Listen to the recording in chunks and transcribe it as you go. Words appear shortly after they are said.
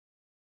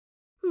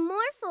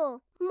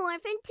Morphle,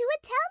 morph into a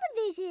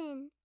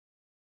television.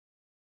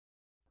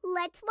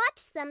 Let's watch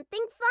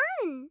something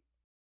fun.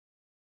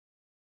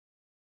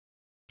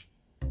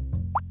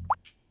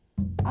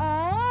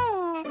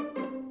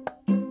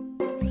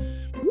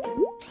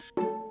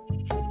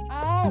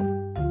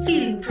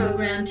 Feeding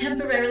program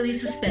temporarily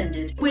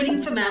suspended.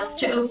 Waiting for mouth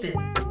to open.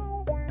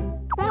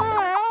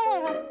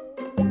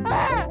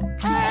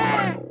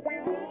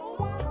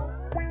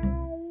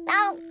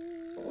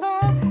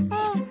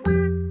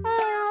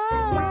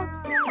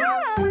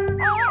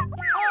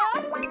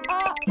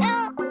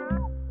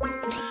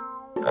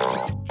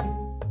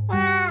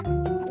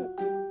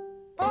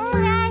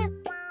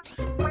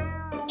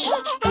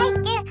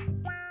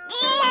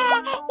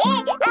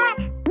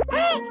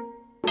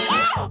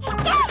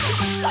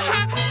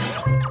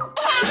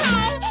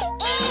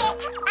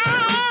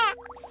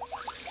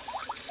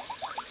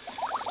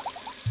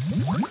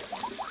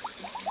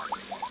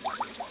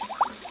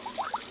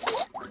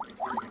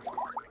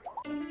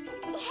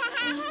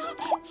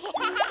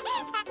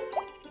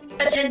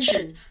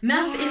 Attention,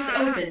 mouth is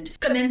opened.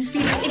 Commence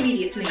feeding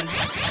immediately.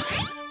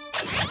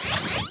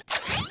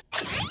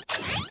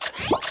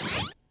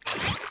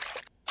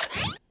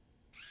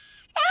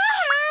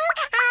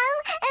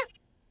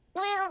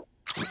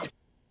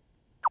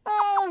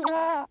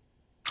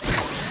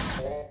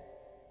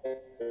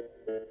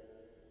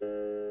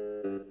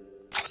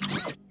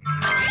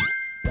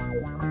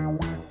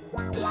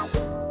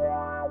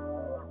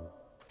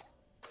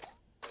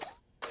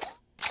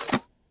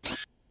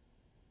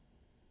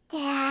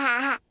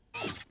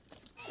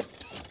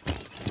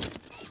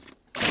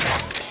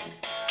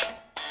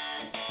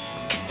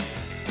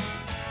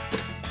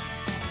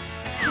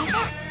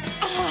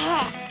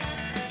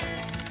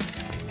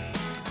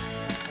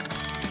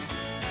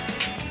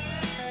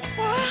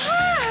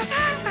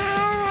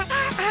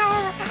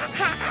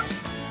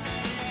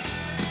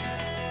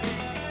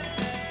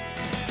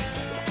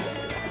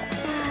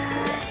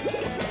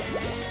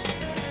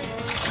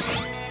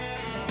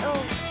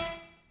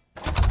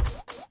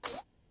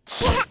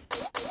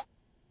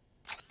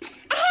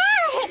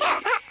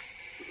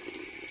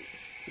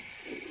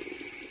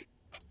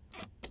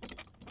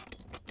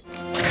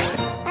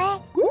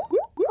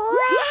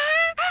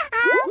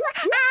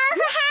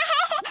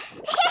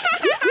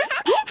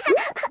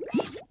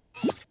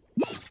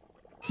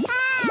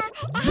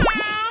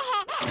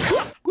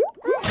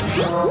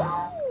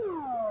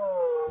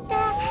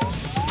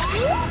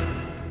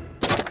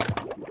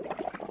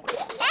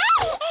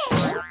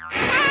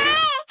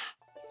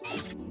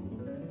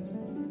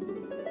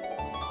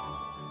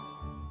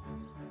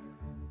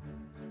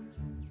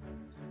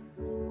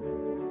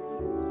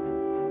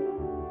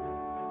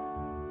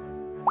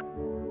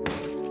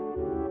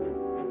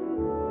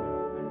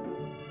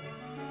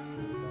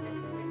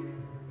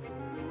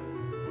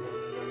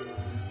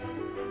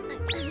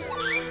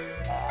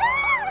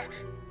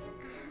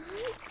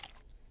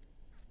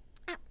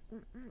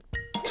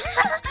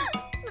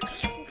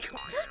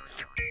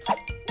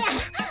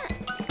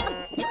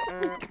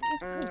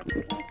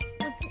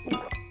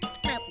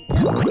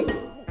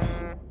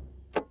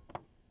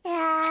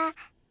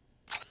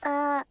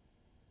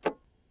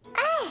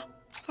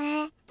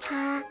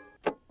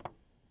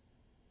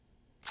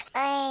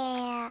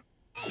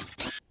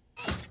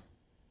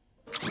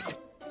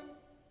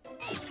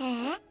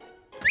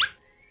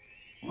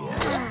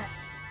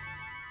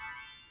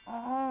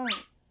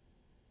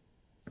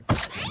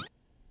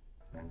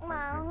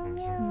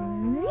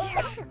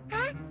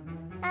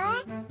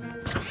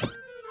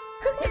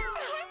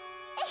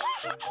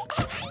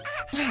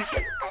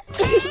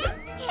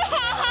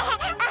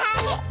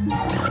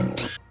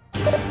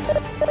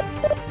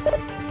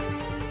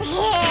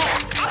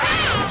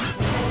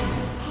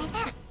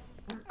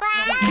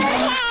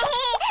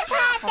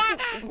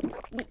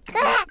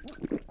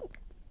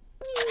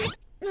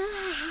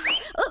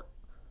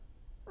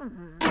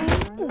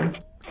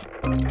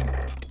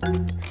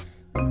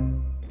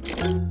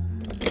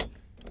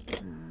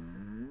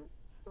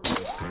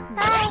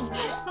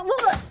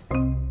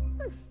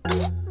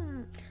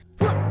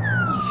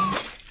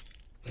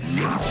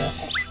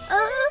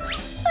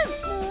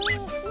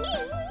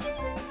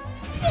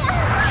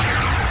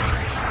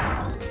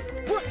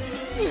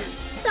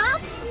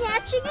 Stop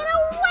snatching it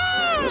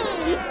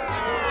away!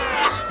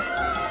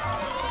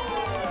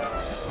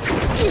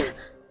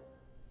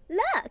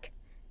 Look,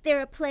 there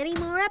are plenty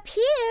more up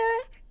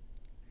here.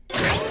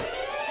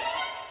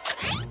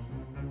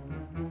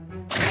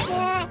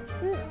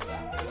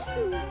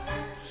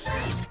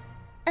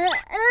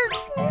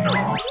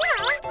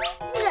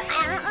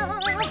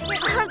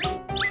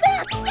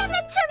 Give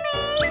it to me!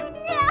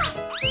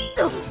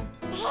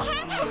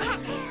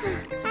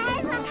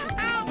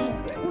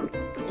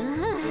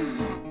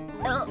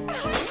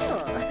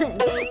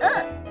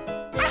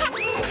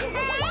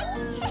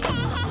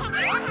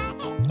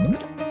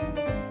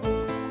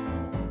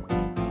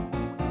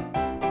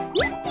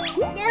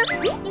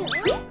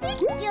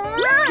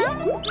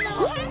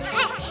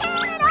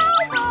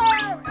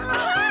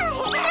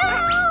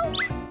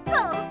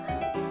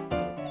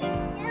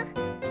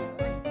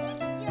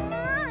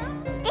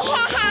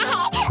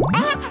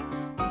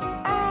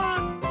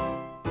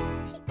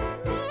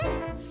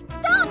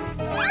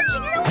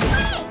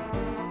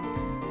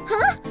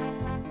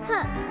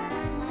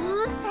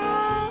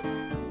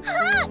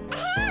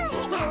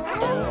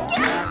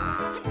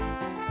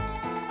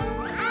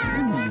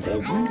 How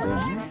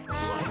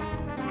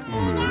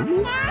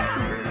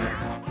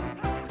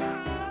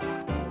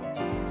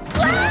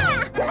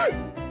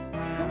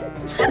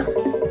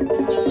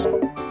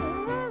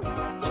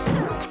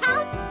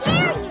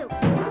dare you!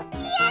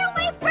 Get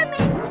away from me!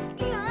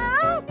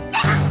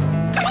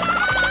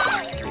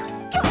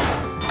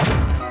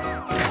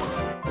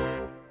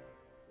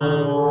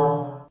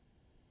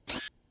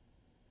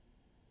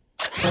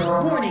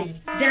 Warning,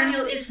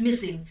 Daniel is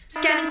missing.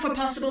 Scanning for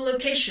possible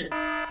location.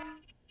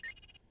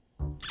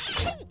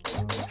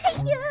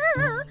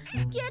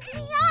 Get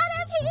me out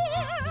of here!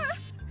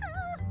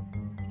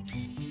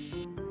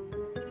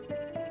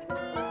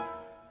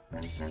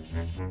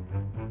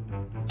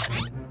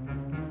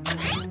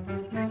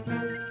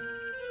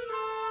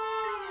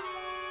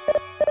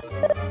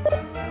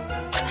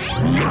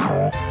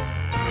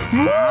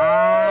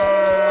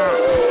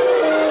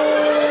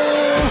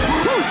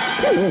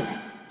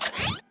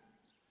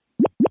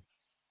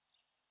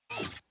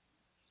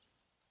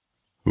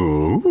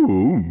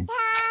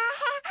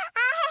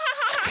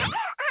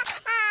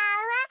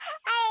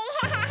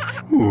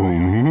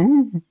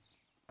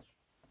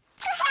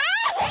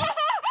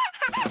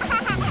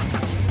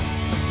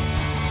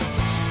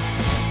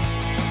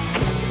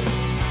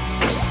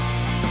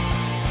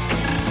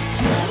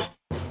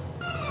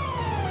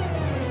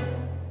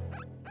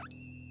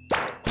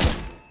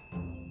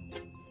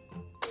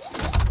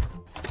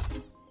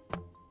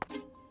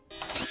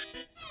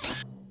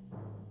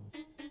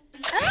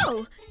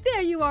 Oh,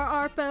 there you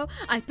are, ARPO.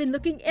 I've been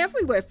looking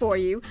everywhere for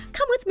you.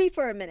 Come with me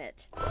for a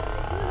minute.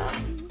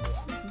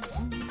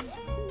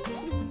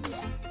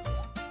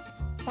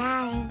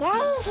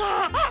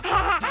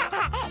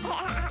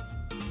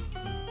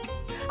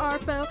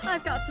 ARPO,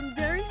 I've got some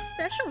very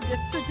special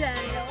gifts for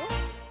Daniel.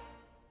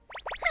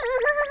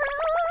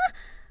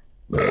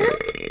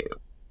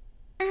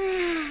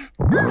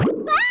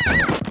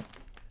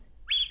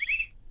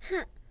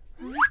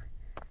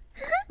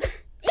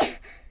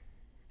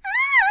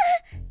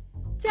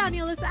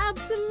 Daniel is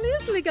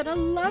absolutely gonna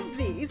love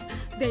these.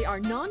 They are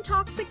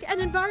non-toxic and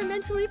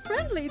environmentally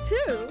friendly,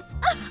 too.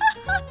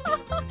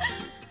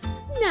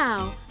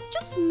 Now,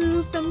 just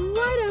move them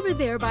right over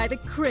there by the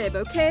crib,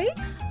 okay?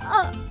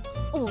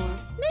 Or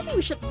maybe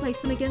we should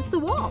place them against the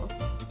wall.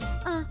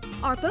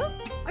 ARPO,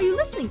 are you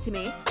listening to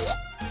me?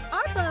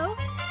 ARPO,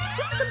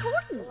 this is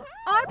important.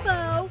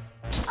 ARPO!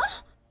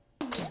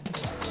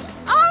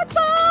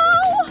 ARPO!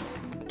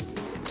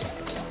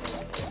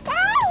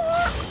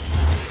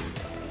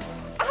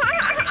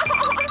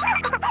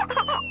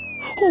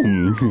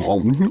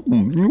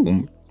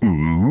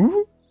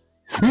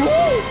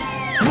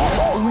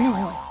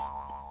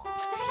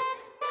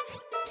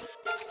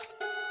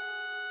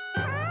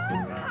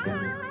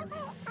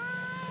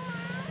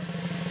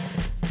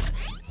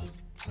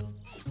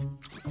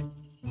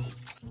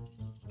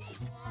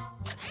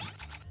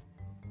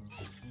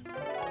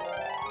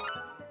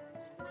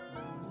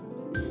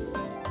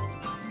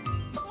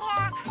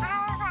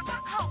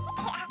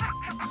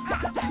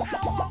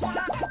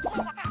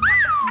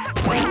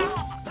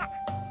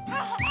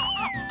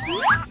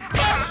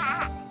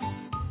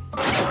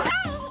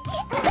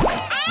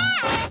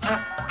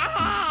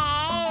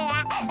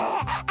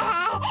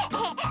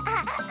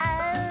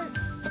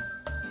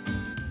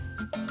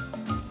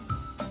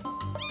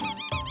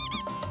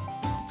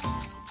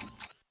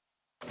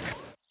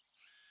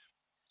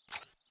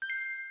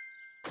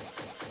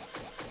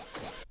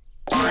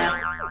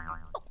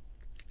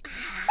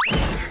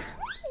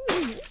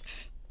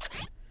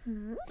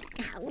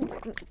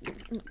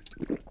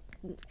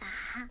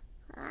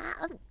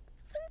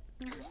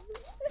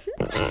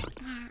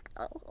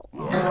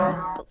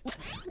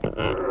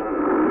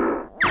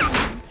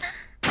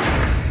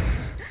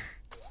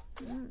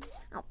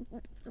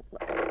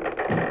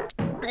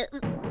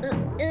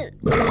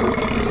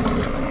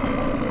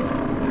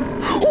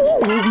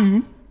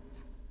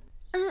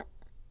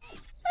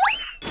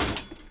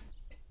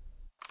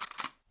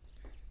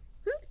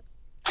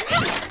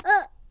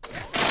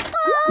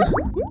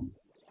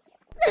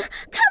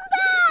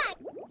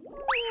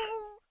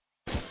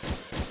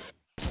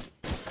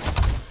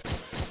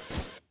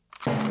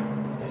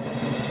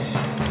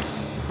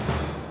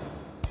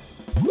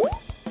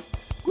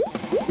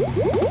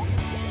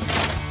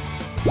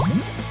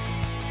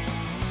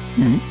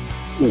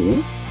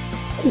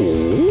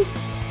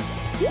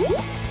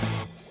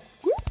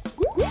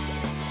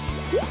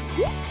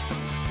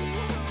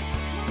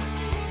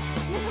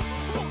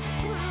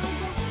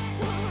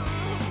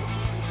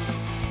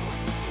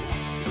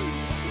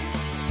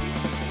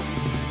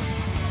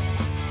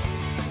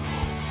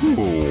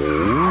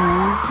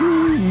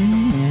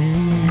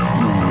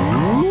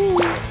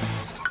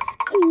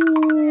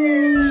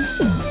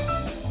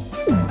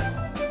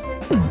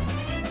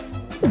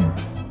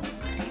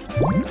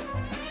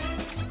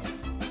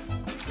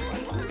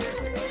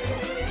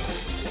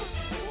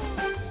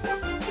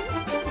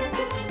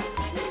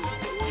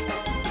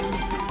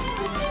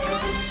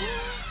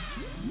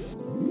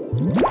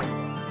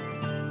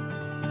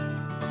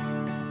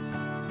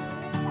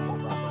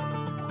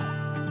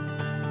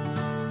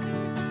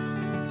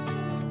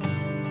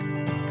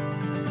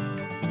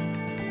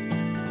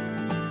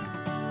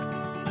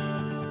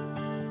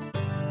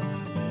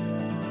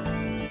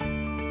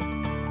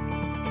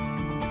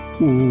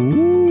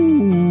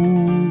 Ooh.